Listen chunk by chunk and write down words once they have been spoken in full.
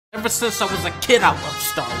Ever since I was a kid, I loved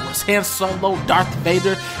Star Wars. Han Solo, Darth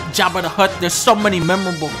Vader, Jabba the Hutt. There's so many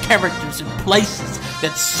memorable characters and places.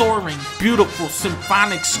 That soaring, beautiful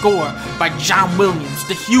symphonic score by John Williams.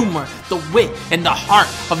 The humor, the wit, and the heart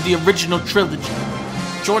of the original trilogy.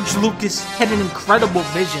 George Lucas had an incredible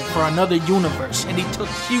vision for another universe, and he took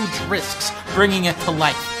huge risks bringing it to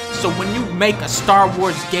life. So when you make a Star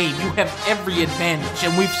Wars game, you have every advantage,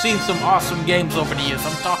 and we've seen some awesome games over the years.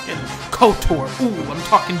 I'm talking KOTOR, ooh, I'm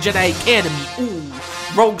talking Jedi Academy, ooh,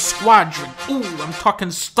 Rogue Squadron, ooh, I'm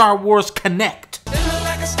talking Star Wars Connect.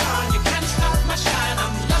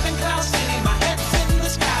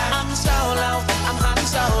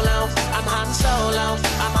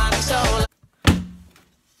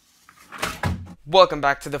 Welcome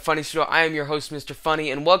back to The Funny Show. I am your host, Mr.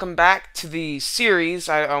 Funny, and welcome back to the series.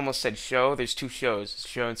 I almost said show. There's two shows.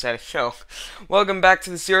 Show inside a show. Welcome back to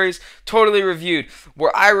the series, Totally Reviewed,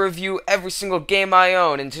 where I review every single game I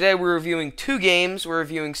own. And today we're reviewing two games. We're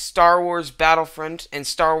reviewing Star Wars Battlefront and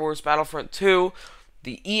Star Wars Battlefront 2,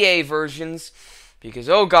 the EA versions, because,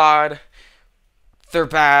 oh god, they're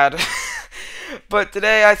bad. But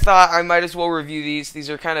today I thought I might as well review these. These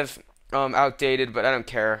are kind of outdated, but I don't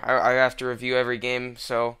care. I have to review every game,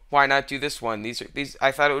 so why not do this one? These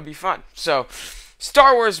I thought it would be fun. So,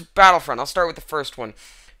 Star Wars Battlefront. I'll start with the first one.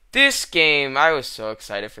 This game, I was so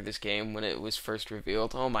excited for this game when it was first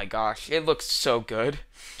revealed. Oh my gosh, it looks so good.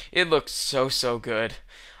 It looks so good.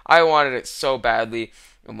 I wanted it so badly,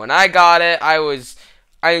 and when I got it,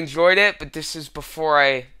 I enjoyed it, but this is before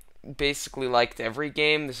I basically liked every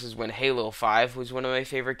game. This is when Halo 5 was one of my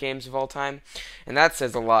favorite games of all time, and that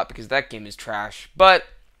says a lot because that game is trash. But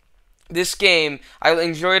this game, I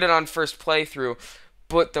enjoyed it on first playthrough,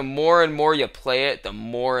 but the more and more you play it, the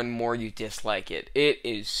more and more you dislike it. It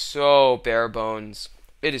is so bare bones.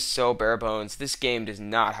 It is so bare bones. This game does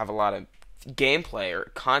not have a lot of gameplay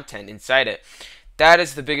or content inside it. That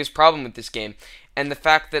is the biggest problem with this game, and the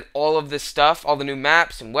fact that all of this stuff, all the new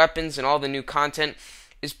maps and weapons and all the new content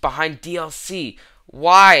is behind DLC.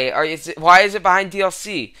 Why is it behind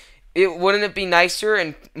DLC? Wouldn't it be nicer,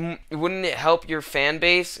 and wouldn't it help your fan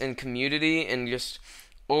base and community and just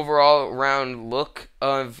overall around look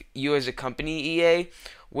of you as a company, EA?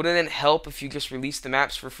 Wouldn't it help if you just released the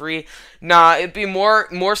maps for free? Nah, it'd be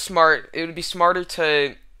more smart. It would be smarter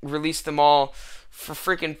to release them all for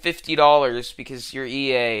freaking $50 because you're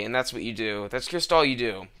EA, and that's what you do. That's just all you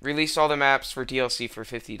do. Release all the maps for DLC for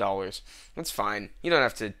 $50. That's fine. You don't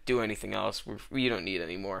have to do anything else. You don't need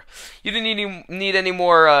any more. You didn't need any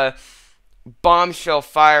more bombshell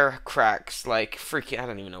firecracks like freaking. I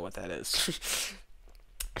don't even know what that is.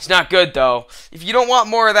 It's not good though. If you don't want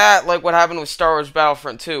more of that, like what happened with Star Wars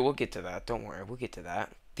Battlefront 2, we'll get to that. Don't worry, we'll get to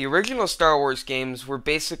that. The original Star Wars games were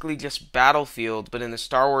basically just Battlefield, but in the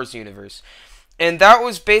Star Wars universe. And that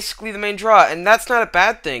was basically the main draw, and that's not a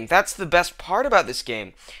bad thing. That's the best part about this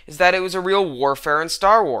game, is that it was a real warfare in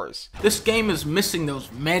Star Wars. This game is missing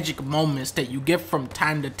those magic moments that you get from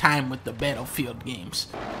time to time with the Battlefield games.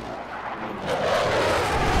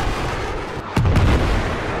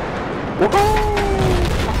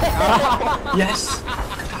 Yes.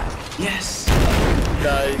 Yes.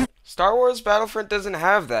 Nice. Star Wars Battlefront doesn't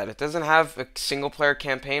have that. It doesn't have a single-player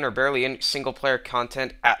campaign or barely any single-player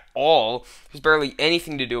content at all. There's barely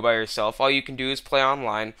anything to do by yourself. All you can do is play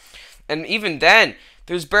online. And even then,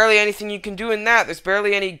 there's barely anything you can do in that. There's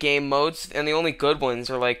barely any game modes, and the only good ones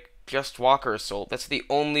are like Just Walker Assault. That's the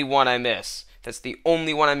only one I miss. That's the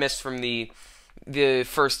only one I miss from the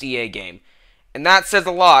first EA game. And that says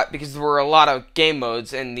a lot, because there were a lot of game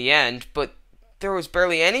modes in the end, but there was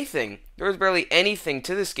barely anything. There was barely anything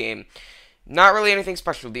to this game. Not really anything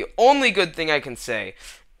special. The only good thing I can say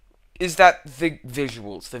is that the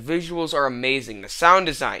visuals are amazing. The sound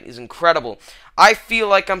design is incredible. I feel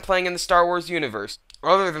like I'm playing in the Star Wars universe.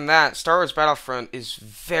 Other than that, Star Wars Battlefront is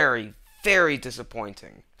very, very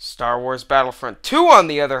disappointing. Star Wars Battlefront 2, on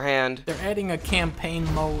the other hand, they're adding a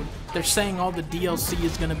campaign mode. They're saying all the DLC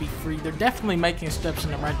is going to be free. They're definitely making steps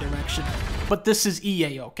in the right direction. But this is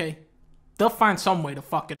EA, okay? They'll find some way to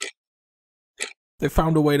fuck it. They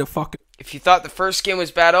found a way to fuck it. If you thought the first game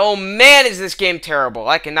was bad, oh man, is this game terrible.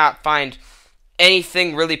 I cannot find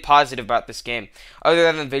anything really positive about this game. Other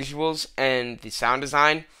than the visuals and the sound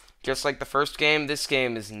design, just like the first game, this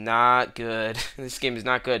game is not good. This game is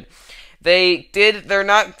not good. They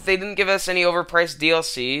didn't give us any overpriced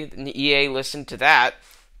DLC, and EA listened to that.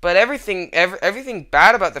 But everything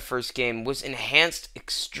bad about the first game was enhanced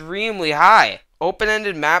extremely high.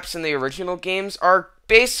 Open-ended maps in the original games are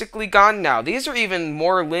basically gone now. These are even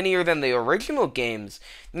more linear than the original games.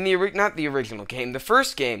 The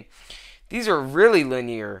first game. these are really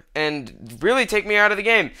linear and really take me out of the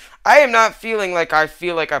game. I am not feeling like I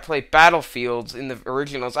play Battlefields in the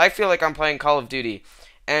originals. I feel like I'm playing Call of Duty.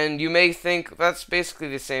 And you may think that's basically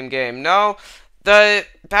the same game. No, the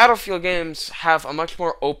Battlefield games have a much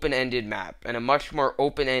more open-ended map and a much more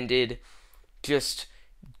open-ended just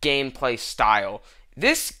gameplay style.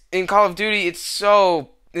 This, in Call of Duty,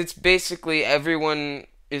 it's basically everyone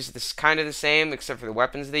is this kind of the same except for the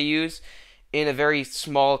weapons they use in a very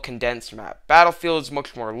small condensed map. Battlefield is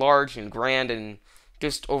much more large and grand and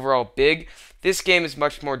just overall big. This game is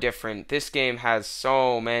much more different. This game is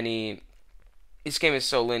so linear,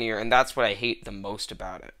 and that's what I hate the most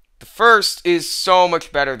about it. The first is so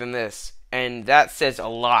much better than this, and that says a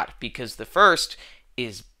lot because the first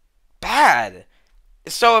is bad.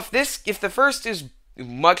 So if the first is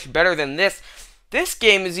much better than this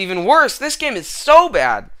game is even worse. This game is so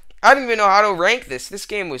bad. I don't even know how to rank this. This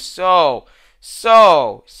game was so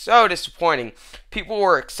disappointing. People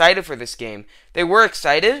were excited for this game. They were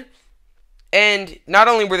excited, and not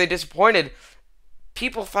only were they disappointed,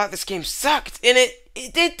 people thought this game sucked, and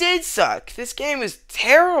it did suck. This game was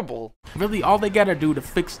terrible. Really, all they gotta do to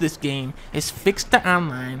fix this game is fix the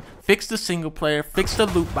online, fix the single player, fix the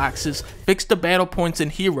loot boxes, fix the battle points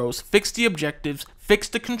and heroes, fix the objectives, fix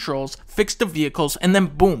the controls, fix the vehicles, and then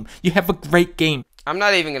boom, you have a great game. I'm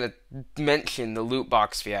not even going to mention the loot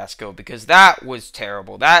box fiasco because that was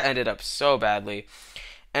terrible. That ended up so badly.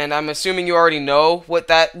 And I'm assuming you already know what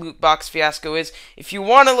that loot box fiasco is. If you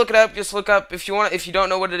want to look it up, just look up. If you don't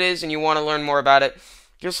know what it is and you want to learn more about it,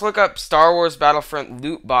 just look up Star Wars Battlefront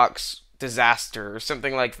loot box disaster or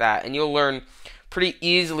something like that, and you'll learn pretty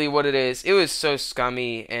easily what it is. It was so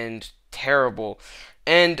scummy and terrible.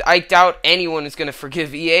 And I doubt anyone is going to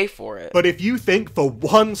forgive EA for it. But if you think for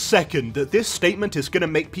 1 second that this statement is going to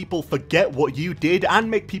make people forget what you did and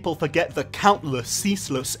make people forget the countless,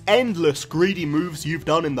 ceaseless, endless greedy moves you've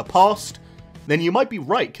done in the past, then you might be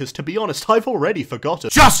right, because to be honest, I've already forgotten.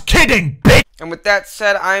 Just kidding, bitch! And with that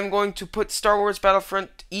said, I'm going to put Star Wars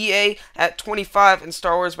Battlefront EA at 25 and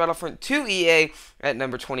Star Wars Battlefront 2 EA at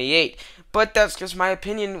number 28. But that's just my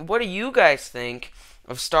opinion. What do you guys think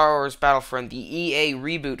of Star Wars Battlefront, the EA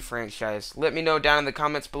reboot franchise? Let me know down in the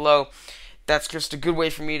comments below. That's just a good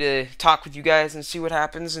way for me to talk with you guys and see what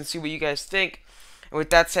happens and see what you guys think. And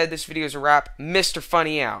with that said, this video is a wrap. Mr.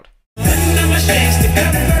 Funny out. I'm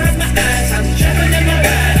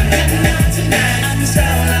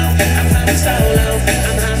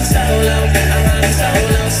solo.